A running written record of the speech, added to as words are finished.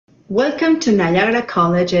Welcome to Niagara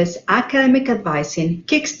College's Academic Advising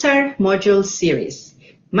KickSTART Module Series.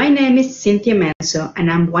 My name is Cynthia Manso, and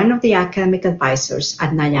I'm one of the academic advisors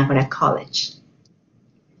at Niagara College.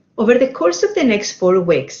 Over the course of the next 4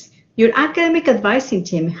 weeks, your academic advising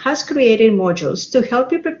team has created modules to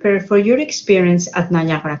help you prepare for your experience at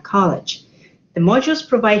Niagara College. The modules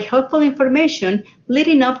provide helpful information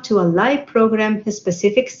leading up to a live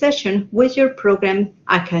program-specific session with your program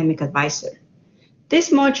academic advisor.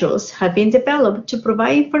 These modules have been developed to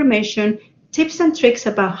provide information, tips, and tricks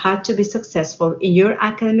about how to be successful in your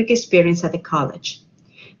academic experience at the college.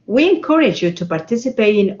 We encourage you to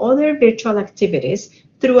participate in other virtual activities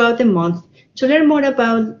throughout the month to learn more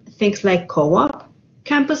about things like co-op,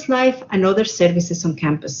 campus life, and other services on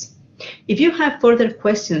campus. If you have further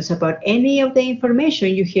questions about any of the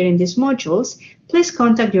information you hear in these modules, please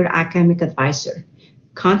contact your academic advisor.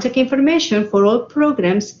 Contact information for all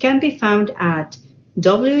programs can be found at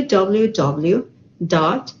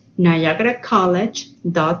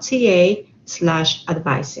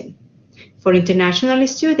www.niagaracollege.ca/advising. For international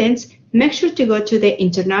students, make sure to go to the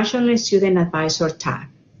International Student Advisor tab.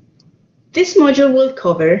 This module will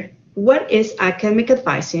cover what is academic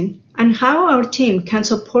advising and how our team can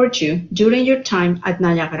support you during your time at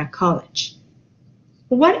Niagara College.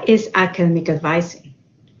 What is academic advising?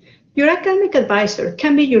 Your academic advisor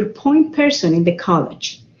can be your point person in the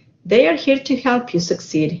college. They are here to help you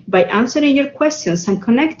succeed by answering your questions and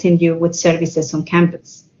connecting you with services on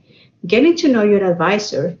campus. Getting to know your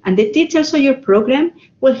advisor and the details of your program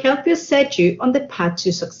will help you set you on the path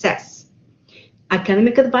to success.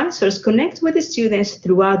 Academic advisors connect with the students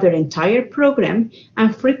throughout their entire program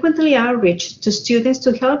and frequently outreach to students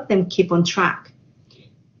to help them keep on track.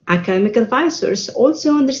 Academic advisors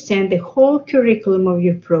also understand the whole curriculum of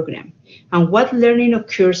your program and what learning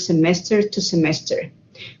occurs semester to semester.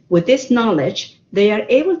 With this knowledge, they are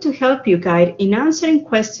able to help you guide in answering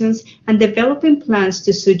questions and developing plans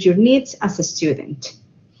to suit your needs as a student.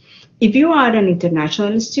 If you are an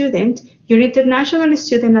international student, your international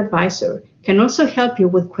student advisor can also help you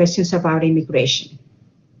with questions about immigration.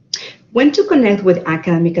 When to connect with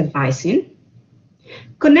academic advising?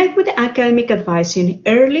 Connect with academic advising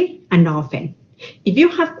early and often. If you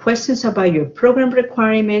have questions about your program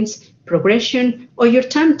requirements, progression, or your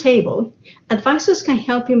timetable, advisors can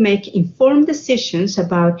help you make informed decisions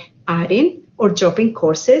about adding or dropping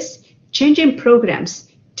courses, changing programs,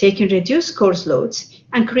 taking reduced course loads,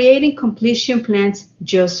 and creating completion plans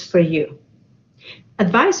just for you.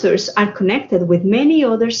 Advisors are connected with many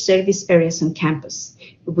other service areas on campus.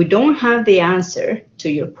 If we don't have the answer to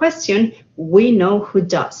your question, we know who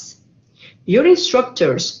does. Your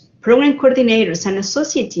instructors, program coordinators, and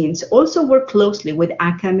associate deans also work closely with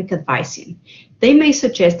academic advising. They may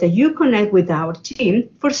suggest that you connect with our team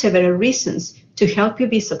for several reasons, to help you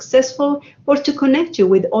be successful or to connect you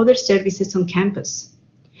with other services on campus.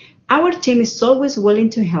 Our team is always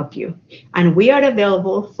willing to help you, and we are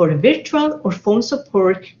available for virtual or phone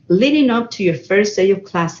support leading up to your first day of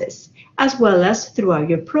classes, as well as throughout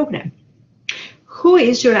your program. Who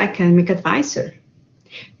is your academic advisor?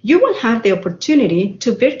 You will have the opportunity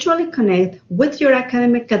to virtually connect with your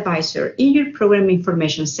academic advisor in your program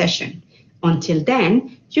information session. Until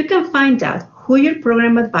then, you can find out who your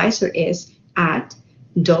program advisor is at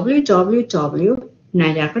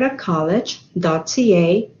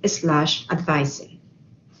www.niagaracollege.ca/advising.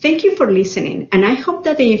 Thank you for listening, and I hope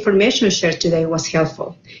that the information shared today was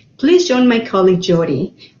helpful. Please join my colleague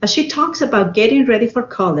Jody as she talks about getting ready for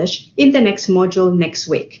college in the next module next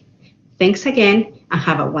week. Thanks again, and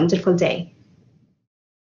have a wonderful day.